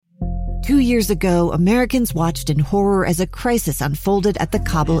2 years ago, Americans watched in horror as a crisis unfolded at the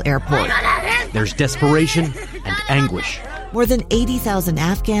Kabul airport. There's desperation and anguish. More than 80,000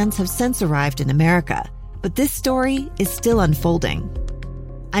 Afghans have since arrived in America, but this story is still unfolding.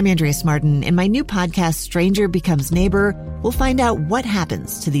 I'm Andrea Martin. In my new podcast, Stranger Becomes Neighbor, we'll find out what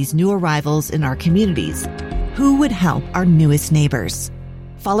happens to these new arrivals in our communities. Who would help our newest neighbors?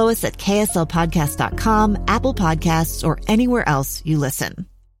 Follow us at kslpodcast.com, Apple Podcasts, or anywhere else you listen.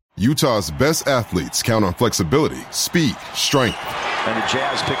 Utah's best athletes count on flexibility, speed, strength. And the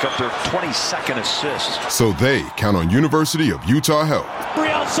Jazz pick up their 22nd assist. So they count on University of Utah Health.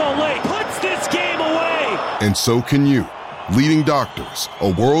 Real Soleil puts this game away. And so can you. Leading doctors,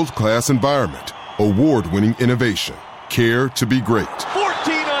 a world-class environment, award-winning innovation, care to be great.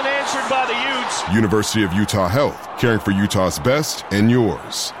 14 unanswered by the Utes. University of Utah Health, caring for Utah's best and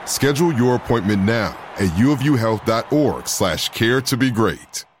yours. Schedule your appointment now at uofuhealth.org/care to be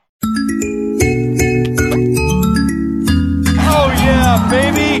great. Oh, yeah,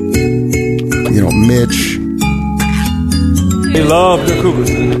 baby. You know, Mitch. They love the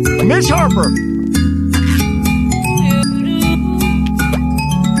Cougars. Mitch Harper.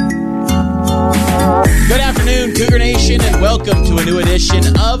 Good afternoon, Cougar Nation, and welcome to a new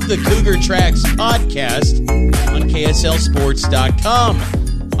edition of the Cougar Tracks podcast on KSLSports.com.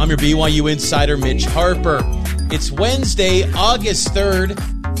 I'm your BYU insider, Mitch Harper. It's Wednesday, August 3rd.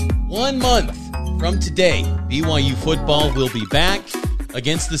 1 month from today, BYU football will be back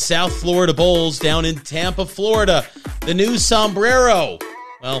against the South Florida Bulls down in Tampa, Florida. The new sombrero.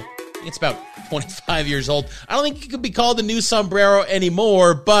 Well, it's about 25 years old. I don't think it could be called the new sombrero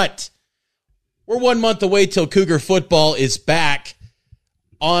anymore, but we're 1 month away till Cougar football is back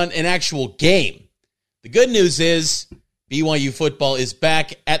on an actual game. The good news is BYU football is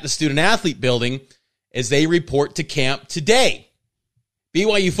back at the student-athlete building as they report to camp today.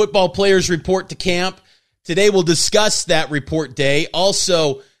 BYU football players report to camp. Today we'll discuss that report day.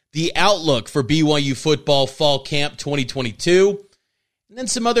 Also, the outlook for BYU football fall camp 2022. And then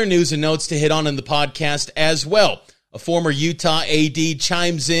some other news and notes to hit on in the podcast as well. A former Utah AD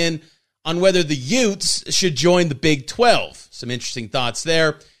chimes in on whether the Utes should join the Big 12. Some interesting thoughts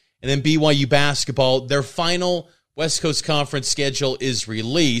there. And then BYU basketball, their final West Coast Conference schedule is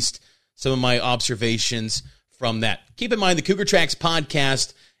released. Some of my observations from that. Keep in mind, the Cougar Tracks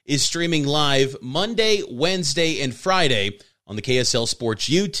podcast is streaming live Monday, Wednesday, and Friday on the KSL Sports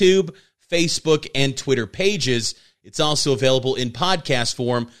YouTube, Facebook, and Twitter pages. It's also available in podcast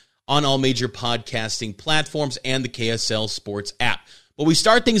form on all major podcasting platforms and the KSL Sports app. But we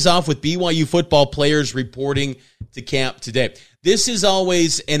start things off with BYU football players reporting to camp today. This is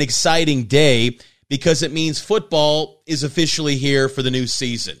always an exciting day because it means football is officially here for the new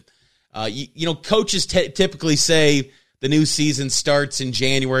season. Coaches typically say the new season starts in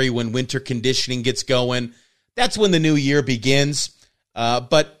January when winter conditioning gets going. That's when the new year begins.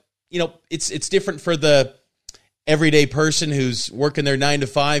 But it's different for the everyday person who's working their 9 to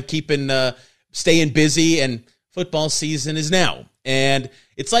 5, staying busy, and football season is now. And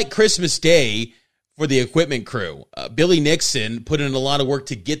it's like Christmas Day for the equipment crew. Billy Nixon put in a lot of work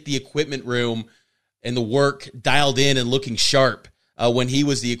to get the equipment room and the work dialed in and looking sharp. When he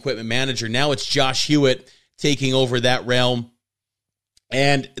was the equipment manager. Now it's Josh Hewitt taking over that realm.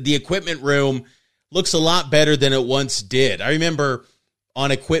 And the equipment room looks a lot better than it once did. I remember on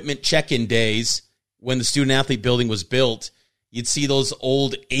equipment check-in days when the student-athlete building was built, you'd see those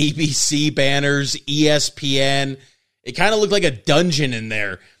old ABC banners, ESPN. It kind of looked like a dungeon in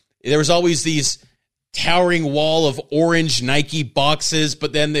there. There was always these towering wall of orange Nike boxes,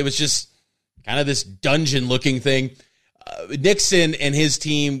 but then there was just kind of this dungeon-looking thing. Nixon and his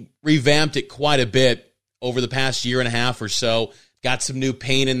team revamped it quite a bit over the past year and a half or so. Got some new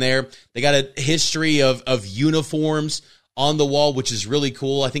paint in there. They got a history of uniforms on the wall, which is really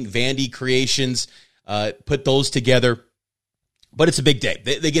cool. I think Vandy Creations put those together. But it's a big day.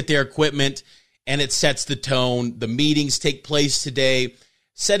 They get their equipment, and it sets the tone. The meetings take place today,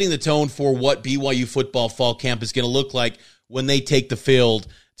 setting the tone for what BYU football fall camp is going to look like when they take the field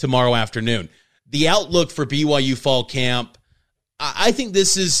tomorrow afternoon. The outlook for BYU fall camp, I think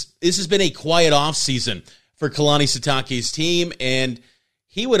this has been a quiet offseason for Kalani Sitake's team, and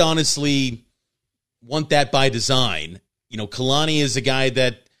he would honestly want that by design. Kalani is a guy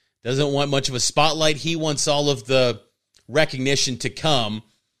that doesn't want much of a spotlight. He wants all of the recognition to come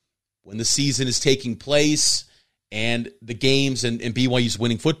when the season is taking place and the games and BYU's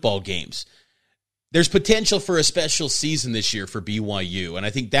winning football games. There's potential for a special season this year for BYU, and I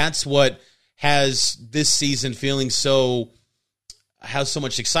think that's what has this season feeling has so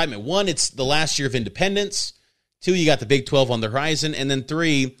much excitement. One, it's the last year of independence. Two, you got the Big 12 on the horizon. And then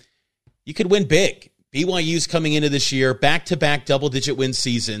three, you could win big. BYU's coming into this year, back-to-back double-digit win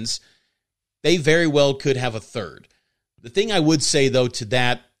seasons. They very well could have a third. The thing I would say, though, to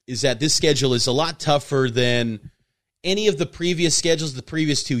that is that this schedule is a lot tougher than any of the previous schedules the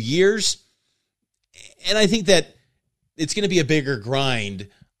previous 2 years. And I think that it's going to be a bigger grind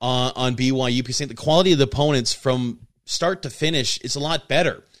on BYU because I think the quality of the opponents from start to finish is a lot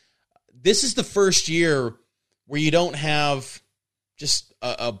better. This is the first year where you don't have just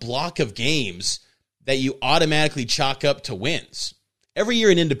a block of games that you automatically chalk up to wins. Every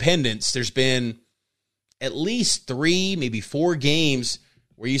year in Independence, there's been at least 3, maybe 4 games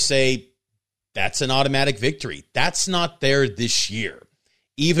where you say, that's an automatic victory. That's not there this year.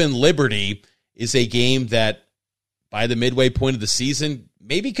 Even Liberty is a game that, by the midway point of the season,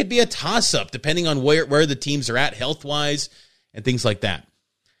 maybe could be a toss-up, depending on where the teams are at health-wise and things like that.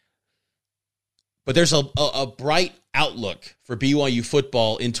 But there's a bright outlook for BYU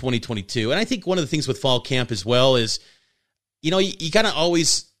football in 2022. And I think one of the things with fall camp as well is, you got to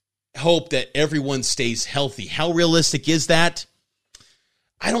always hope that everyone stays healthy. How realistic is that?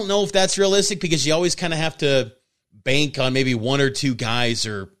 I don't know if that's realistic because you always kind of have to bank on maybe 1 or 2 guys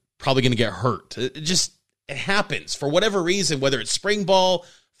are probably going to get hurt. It happens for whatever reason, whether it's spring ball,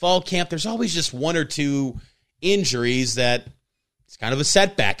 fall camp, there's always just 1 or 2 injuries that it's kind of a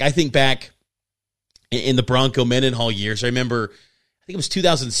setback. I think back in the Bronco Mendenhall years, I remember, I think it was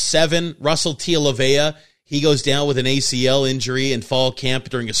 2007, Russell Tialavea, he goes down with an ACL injury in fall camp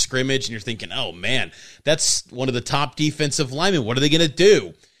during a scrimmage, and you're thinking, oh, man, that's one of the top defensive linemen. What are they going to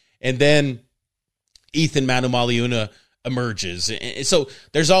do? And then Ethan Manumaliuna emerges. And so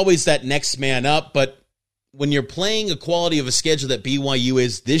there's always that next man up, but when you're playing a quality of a schedule that BYU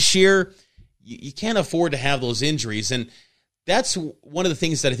is this year, you can't afford to have those injuries. And that's one of the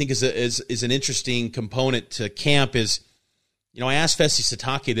things that I think is an interesting component to camp is, I asked Fesi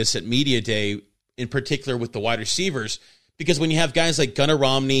Sitake this at Media Day, in particular with the wide receivers, because when you have guys like Gunnar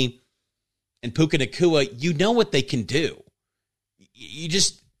Romney and Puka Nacua, you know what they can do.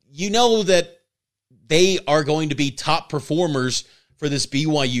 You know that they are going to be top performers for this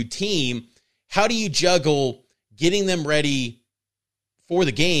BYU team. How do you juggle getting them ready for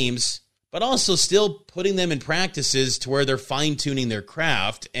the games, but also still putting them in practices to where they're fine-tuning their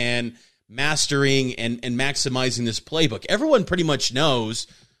craft and mastering and maximizing this playbook? Everyone pretty much knows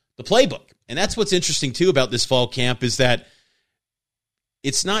the playbook. And that's what's interesting, too, about this fall camp is that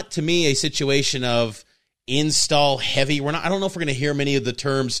it's not, to me, a situation of install heavy. I don't know if we're going to hear many of the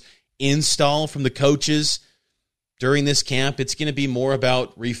terms install from the coaches during this camp. It's going to be more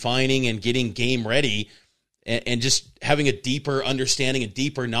about refining and getting game ready and just having a deeper understanding and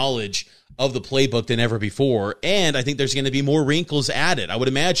deeper knowledge of the playbook than ever before. And I think there's going to be more wrinkles added, I would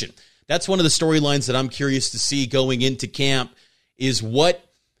imagine. That's one of the storylines that I'm curious to see going into camp is what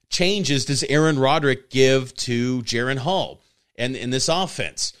changes does Aaron Roderick give to Jaren Hall and in this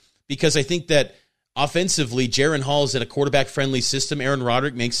offense? Because I think that offensively, Jaren Hall is in a quarterback-friendly system. Aaron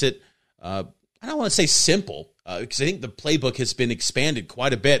Roderick makes it, I don't want to say simple, because I think the playbook has been expanded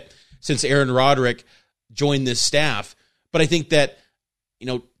quite a bit since Aaron Roderick joined this staff. But I think that,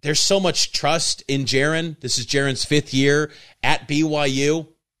 there's so much trust in Jaren. This is Jaren's 5th year at BYU.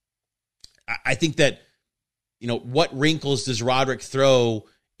 I think that, what wrinkles does Roderick throw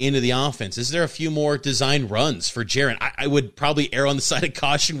into the offense? Is there a few more design runs for Jaren? I would probably err on the side of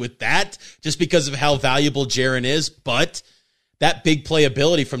caution with that just because of how valuable Jaren is, but that big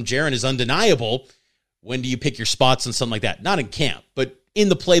playability from Jaren is undeniable. When do you pick your spots on something like that? Not in camp, but in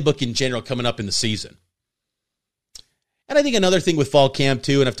the playbook in general coming up in the season. And I think another thing with fall camp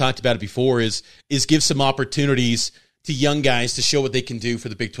too, and I've talked about it before, is give some opportunities to young guys to show what they can do for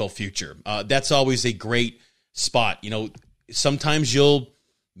the Big 12 future. That's always a great spot. Sometimes you'll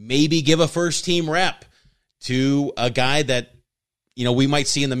maybe give a first-team rep to a guy that, we might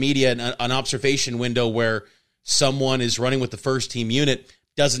see in the media an observation window where someone is running with the first-team unit.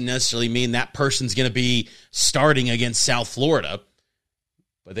 Doesn't necessarily mean that person's going to be starting against South Florida.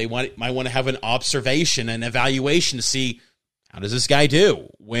 But they might want to have an observation and evaluation to see how does this guy do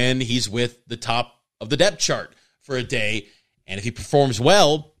when he's with the top of the depth chart for a day. And if he performs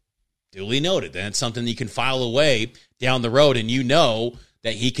well, duly noted. Then it's something you can file away down the road, and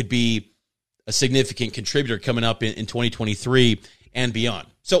that he could be a significant contributor coming up in 2023 and beyond.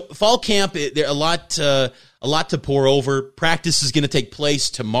 So fall camp, there a lot to pour over. Practice is going to take place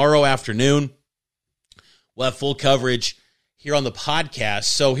tomorrow afternoon. We'll have full coverage here on the podcast.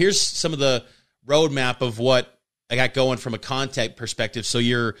 So here's some of the roadmap of what I got going from a content perspective so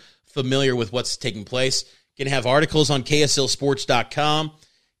you're familiar with what's taking place. Going to have articles on KSLSports.com.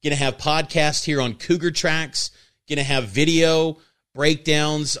 Going to have podcasts here on Cougar Tracks. Going to have video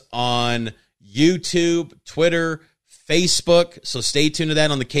breakdowns on YouTube, Twitter, Facebook. So stay tuned to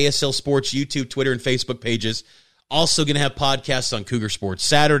that on the KSL Sports YouTube, Twitter, and Facebook pages. Also going to have podcasts on Cougar Sports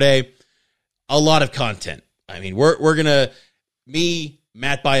Saturday. A lot of content. I mean, we're going to, me,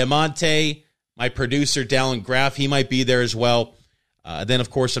 Matt Biamonte, my producer, Dallin Graff, he might be there as well. Then, of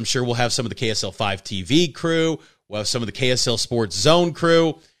course, I'm sure we'll have some of the KSL 5 TV crew. We'll have some of the KSL Sports Zone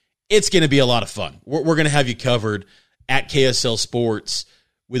crew. It's going to be a lot of fun. We're going to have you covered at KSL Sports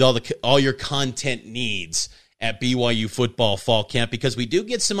with all your content needs at BYU football fall camp, because we do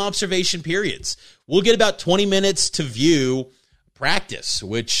get some observation periods. We'll get about 20 minutes to view practice,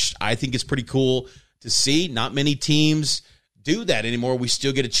 which I think is pretty cool to see. Not many teams do that anymore. We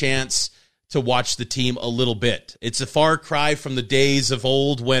still get a chance to watch the team a little bit. It's a far cry from the days of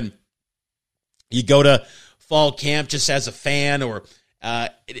old when you go to fall camp just as a fan or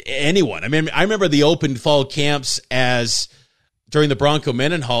anyone. I mean, I remember the open fall camps as during the Bronco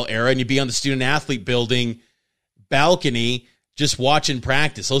Mendenhall era, and you'd be on the student-athlete building balcony just watching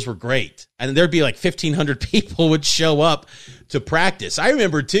practice. Those were great. And there'd be like 1,500 people would show up to practice. I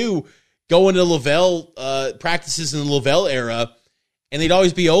remember, too, going to Lavelle, practices in the Lavelle era, and they'd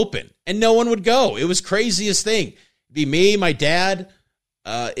always be open, and no one would go. It was craziest thing. It'd be me, my dad.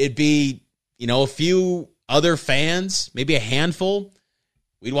 It'd be, a few other fans, maybe a handful.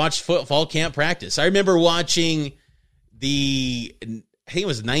 We'd watch fall camp practice. I remember watching I think it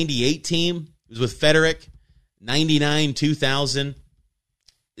was 98 team. It was with Federic, 99, 2000.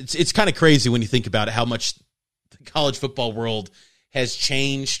 It's kind of crazy when you think about it, how much the college football world has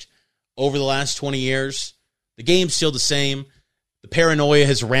changed over the last 20 years. The game's still the same. The paranoia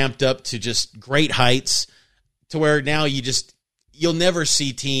has ramped up to just great heights to where now you'll never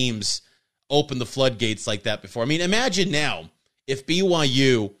see teams open the floodgates like that before. I mean, imagine now if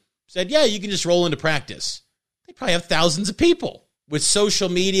BYU said, yeah, you can just roll into practice. They'd probably have thousands of people. With social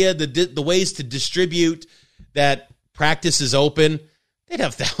media, the ways to distribute that practice is open, they'd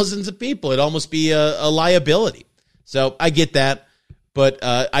have thousands of people. It'd almost be a liability. So I get that, but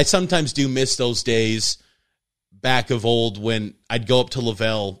I sometimes do miss those days back of old when I'd go up to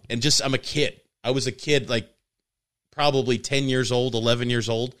Lavelle and I'm a kid. I was a kid, like probably 10 years old, 11 years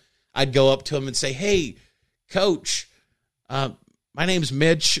old. I'd go up to him and say, hey, Coach, my name's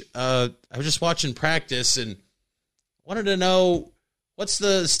Mitch. I was just watching practice and wanted to know what's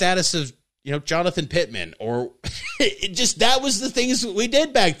the status of, Jonathan Pittman, or that was the things we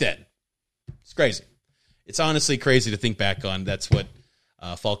did back then. It's crazy. It's honestly crazy to think back on. That's what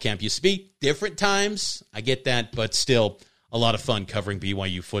fall camp used to be. Different times, I get that, but still a lot of fun covering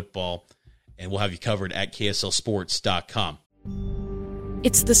BYU football, and we'll have you covered at KSLSports.com.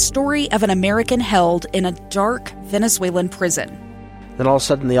 It's the story of an American held in a dark Venezuelan prison. Then all of a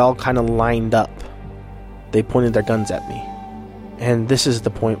sudden they all kind of lined up. They pointed their guns at me. And this is the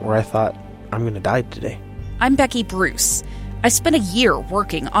point where I thought, I'm going to die today. I'm Becky Bruce. I spent a year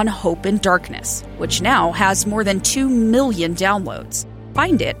working on Hope in Darkness, which now has more than 2 million downloads.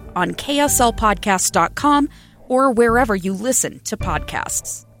 Find it on KSLpodcast.com or wherever you listen to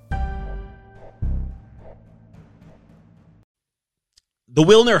podcasts. The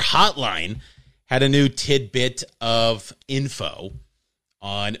Wilner Hotline had a new tidbit of info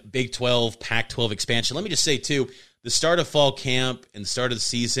on Big 12, Pac-12 expansion. Let me just say, too, the start of fall camp and the start of the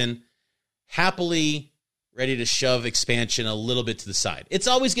season, happily ready to shove expansion a little bit to the side. It's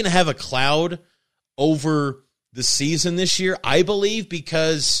always going to have a cloud over the season this year, I believe,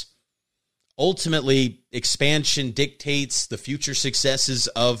 because ultimately expansion dictates the future successes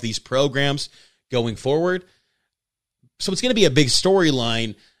of these programs going forward. So it's going to be a big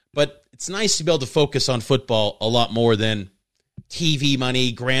storyline, but it's nice to be able to focus on football a lot more than TV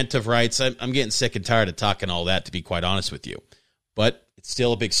money, grant of rights. I'm getting sick and tired of talking all that, to be quite honest with you. But it's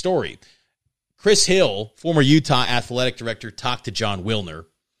still a big story. Chris Hill, former Utah athletic director, talked to John Wilner,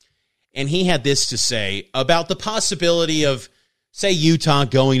 and he had this to say about the possibility of, say, Utah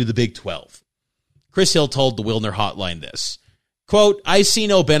going to the Big 12. Chris Hill told the Wilner Hotline this, quote, I see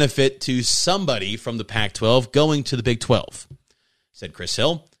no benefit to somebody from the Pac-12 going to the Big 12, said Chris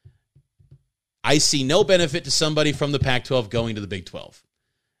Hill. I see no benefit to somebody from the Pac-12 going to the Big 12.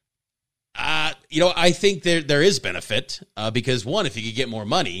 I think there is benefit because, one, if you could get more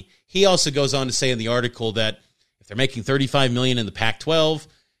money. He also goes on to say in the article that if they're making $35 million in the Pac-12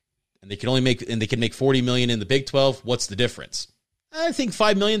 and they can make $40 million in the Big 12, what's the difference? I think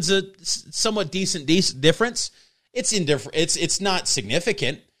 $5 million is a somewhat decent difference. It's indifferent. It's not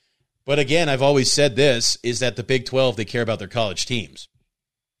significant, but again, I've always said this is that the Big 12, they care about their college teams.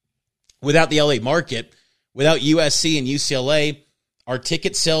 Without the LA market, without USC and UCLA, are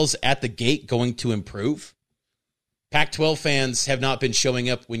ticket sales at the gate going to improve? Pac-12 fans have not been showing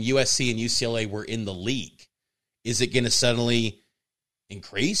up when USC and UCLA were in the league. Is it going to suddenly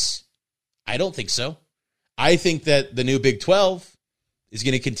increase? I don't think so. I think that the new Big 12 is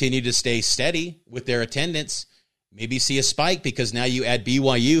going to continue to stay steady with their attendance. Maybe see a spike because now you add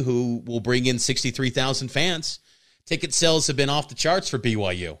BYU, who will bring in 63,000 fans. Ticket sales have been off the charts for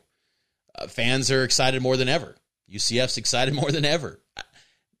BYU. Fans are excited more than ever. UCF's excited more than ever.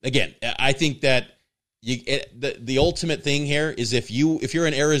 Again, I think that the ultimate thing here is if you're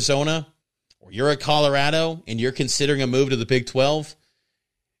in Arizona or you're at Colorado and you're considering a move to the Big 12,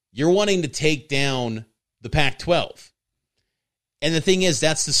 you're wanting to take down the Pac-12. And the thing is,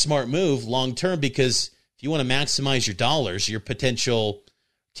 that's the smart move long term, because if you want to maximize your dollars, your potential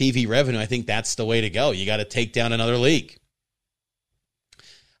TV revenue, I think that's the way to go. You got to take down another league. I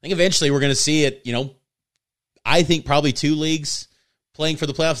think eventually we're going to see it, I think probably 2 leagues playing for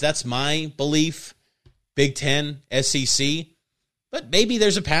the playoffs. That's my belief. Big 10, SEC. But maybe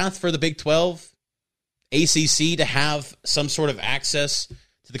there's a path for the Big 12, ACC to have some sort of access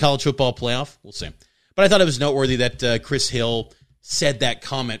to the college football playoff. We'll see. But I thought it was noteworthy that Chris Hill said that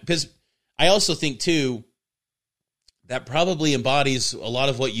comment, because I also think, too, that probably embodies a lot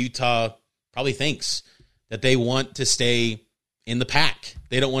of what Utah probably thinks, that they want to stay in the Pac.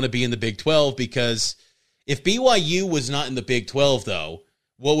 They don't want to be in the Big 12, because if BYU was not in the Big 12, though,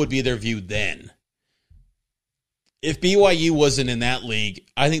 what would be their view then? If BYU wasn't in that league,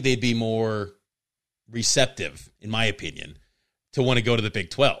 I think they'd be more receptive, in my opinion, to want to go to the Big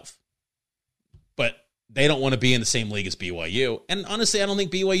 12. But they don't want to be in the same league as BYU. And honestly, I don't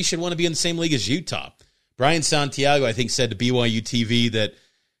think BYU should want to be in the same league as Utah. Brian Santiago, I think, said to BYU TV that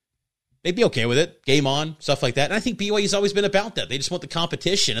they'd be okay with it, game on, stuff like that. And I think BYU's always been about that. They just want the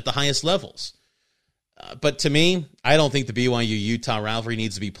competition at the highest levels. But to me, I don't think the BYU-Utah rivalry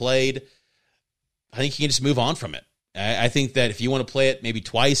needs to be played. I think you can just move on from it. I think that if you want to play it maybe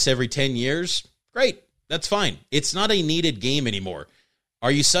twice every 10 years, great. That's fine. It's not a needed game anymore.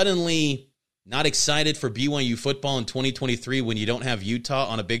 Are you suddenly not excited for BYU football in 2023 when you don't have Utah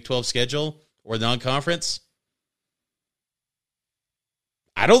on a Big 12 schedule or the non-conference?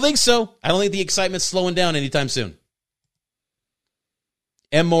 I don't think so. I don't think the excitement's slowing down anytime soon.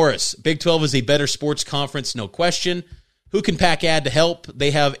 M. Morris, Big 12 is a better sports conference, no question. Who can Pac add to help?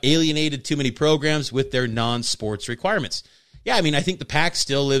 They have alienated too many programs with their non-sports requirements. Yeah, I mean, I think the Pac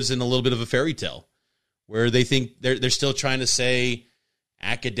still lives in a little bit of a fairy tale where they think they're still trying to say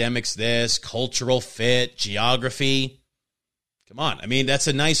academics this, cultural fit, geography. Come on. I mean, that's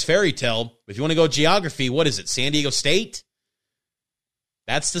a nice fairy tale. If you want to go geography, what is it, San Diego State?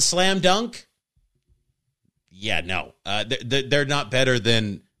 That's the slam dunk? Yeah, no. They're not better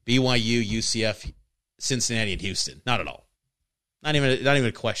than BYU, UCF, Cincinnati, and Houston. Not at all. Not even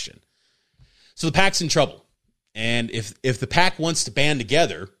a question. So the Pac's in trouble. And if the Pac wants to band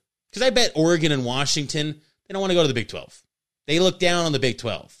together, because I bet Oregon and Washington, they don't want to go to the Big 12. They look down on the Big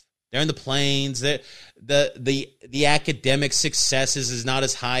 12. They're in the plains. The academic successes is not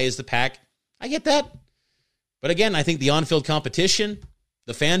as high as the Pac. I get that. But again, I think the on-field competition,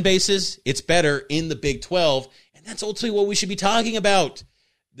 the fan bases, it's better in the Big 12. And that's ultimately what we should be talking about.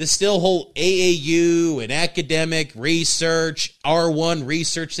 This still whole AAU and academic research, R1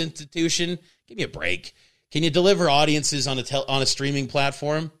 research institution. Give me a break. Can you deliver audiences on a streaming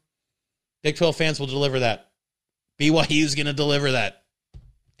platform? Big 12 fans will deliver that. BYU's going to deliver that.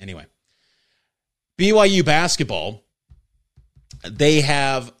 Anyway, BYU basketball, they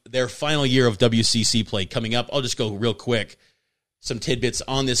have their final year of WCC play coming up. I'll just go real quick. Some tidbits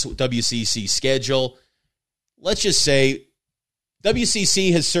on this WCC schedule. Let's just say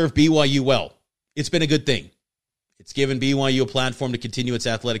WCC has served BYU well. It's been a good thing. It's given BYU a platform to continue its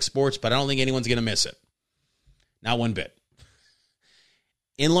athletic sports, but I don't think anyone's going to miss it. Not one bit.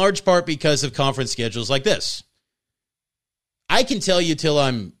 In large part because of conference schedules like this. I can tell you till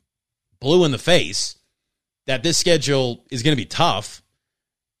I'm blue in the face that this schedule is going to be tough,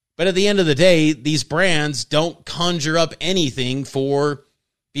 but at the end of the day, these brands don't conjure up anything for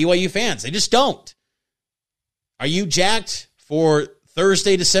BYU fans. They just don't. Are you jacked for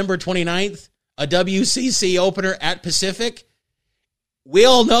Thursday, December 29th, a WCC opener at Pacific? We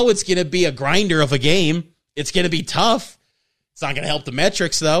all know it's going to be a grinder of a game. It's going to be tough. It's not going to help the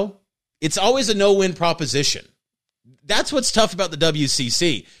metrics, though. It's always a no-win proposition. That's what's tough about the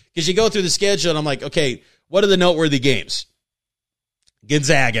WCC, because you go through the schedule, and I'm like, okay, what are the noteworthy games?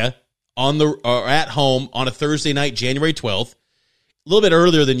 Gonzaga at home on a Thursday night, January 12th. A little bit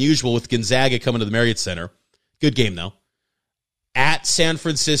earlier than usual with Gonzaga coming to the Marriott Center. Good game, though. At San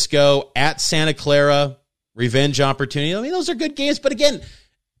Francisco, at Santa Clara, revenge opportunity. I mean, those are good games. But again,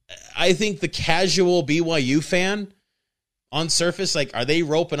 I think the casual BYU fan on surface, like, are they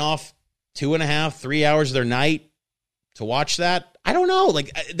roping off 2.5, 3 hours of their night to watch that? I don't know.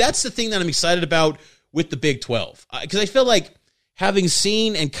 Like, that's the thing that I'm excited about with the Big 12. Because I feel like having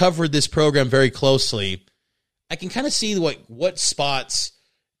seen and covered this program very closely, I can kind of see what spots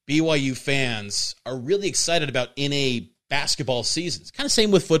BYU fans are really excited about in a basketball season. It's kind of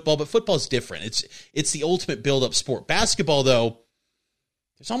same with football, but football is different. It's the ultimate build-up sport. Basketball, though,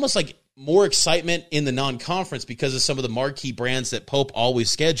 there's almost like more excitement in the non-conference because of some of the marquee brands that Pope always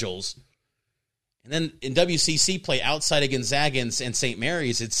schedules. And then in WCC play outside of Gonzaga and St.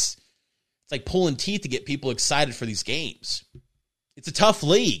 Mary's, it's like pulling teeth to get people excited for these games. It's a tough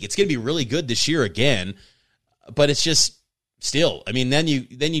league. It's going to be really good this year again, but it's just still. I mean, then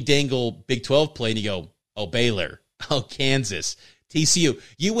you dangle Big 12 play and you go, oh, Baylor, oh, Kansas, TCU.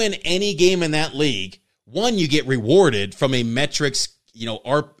 You win any game in that league, one, you get rewarded from a metrics,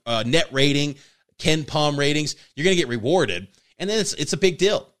 our net rating, Ken Palm ratings. You're going to get rewarded, and then it's a big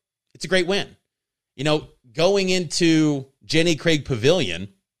deal. It's a great win. Going into Jenny Craig Pavilion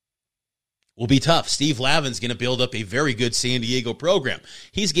will be tough. Steve Lavin's going to build up a very good San Diego program.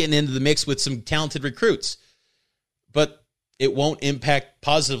 He's getting into the mix with some talented recruits, but it won't impact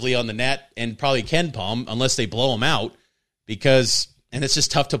positively on the net and probably Ken Palm unless they blow them out and it's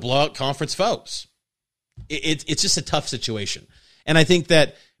just tough to blow out conference foes. It's just a tough situation. And I think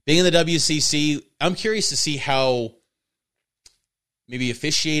that being in the WCC, I'm curious to see how maybe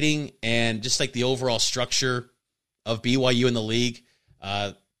officiating and just like the overall structure of BYU in the league,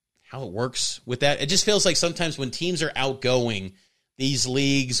 how it works with that. It just feels like sometimes when teams are outgoing, these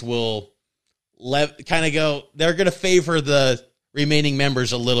leagues will kind of go, they're going to favor the remaining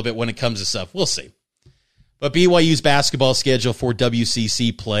members a little bit when it comes to stuff. We'll see. But BYU's basketball schedule for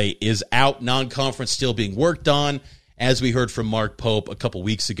WCC play is out. Non-conference still being worked on, as we heard from Mark Pope a couple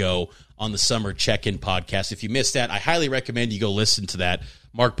weeks ago on the Summer Check-In podcast. If you missed that, I highly recommend you go listen to that.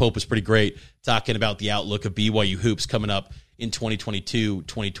 Mark Pope was pretty great talking about the outlook of BYU hoops coming up in 2022,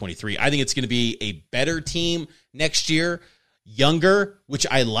 2023. I think it's going to be a better team next year, younger, which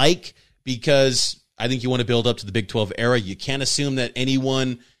I like because I think you want to build up to the Big 12 era. You can't assume that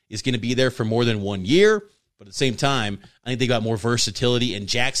anyone is going to be there for more than 1 year, but at the same time, I think they got more versatility. And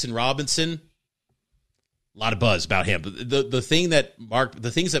Jackson Robinson, a lot of buzz about him. But the things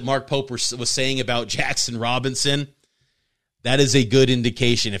that Mark Pope was saying about Jackson Robinson, that is a good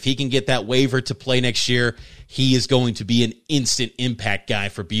indication. If he can get that waiver to play next year, he is going to be an instant impact guy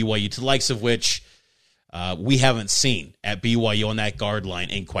for BYU, to the likes of which we haven't seen at BYU on that guard line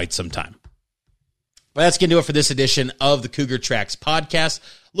in quite some time. But that's going to do it for this edition of the Cougar Tracks podcast. A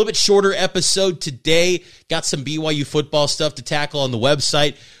little bit shorter episode today. Got some BYU football stuff to tackle on the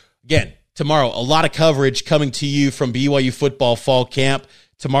website. Again, tomorrow, a lot of coverage coming to you from BYU football fall camp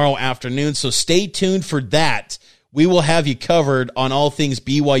tomorrow afternoon. So stay tuned for that. We will have you covered on all things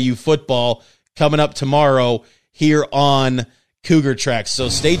BYU football coming up tomorrow here on Cougar Tracks. So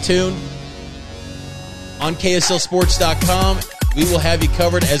stay tuned on KSLSports.com. We will have you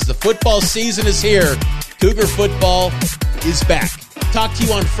covered as the football season is here. Cougar football is back. Talk to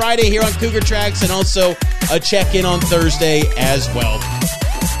you on Friday here on Cougar Tracks, and also a check-in on Thursday as well.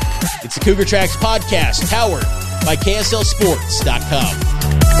 It's the Cougar Tracks podcast, powered by KSLSports.com.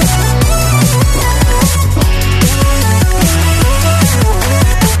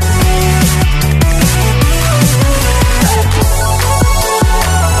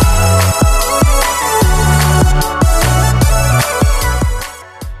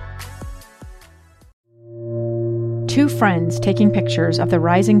 Two friends taking pictures of the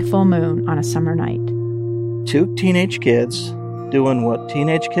rising full moon on a summer night. Two teenage kids doing what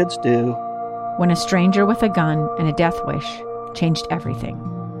teenage kids do. When a stranger with a gun and a death wish changed everything.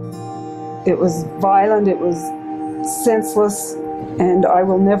 It was violent, it was senseless, and I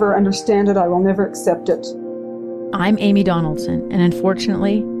will never understand it, I will never accept it. I'm Amy Donaldson, and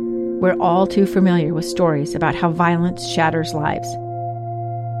unfortunately, we're all too familiar with stories about how violence shatters lives.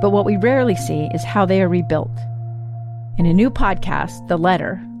 But what we rarely see is how they are rebuilt. In a new podcast, The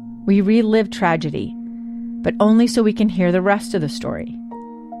Letter, we relive tragedy, but only so we can hear the rest of the story.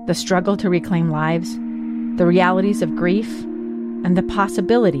 The struggle to reclaim lives, the realities of grief, and the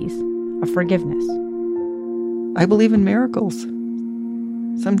possibilities of forgiveness. I believe in miracles.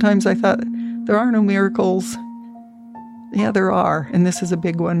 Sometimes I thought, there are no miracles. Yeah, there are, and this is a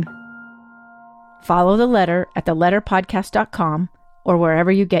big one. Follow The Letter at theletterpodcast.com or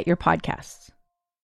wherever you get your podcasts.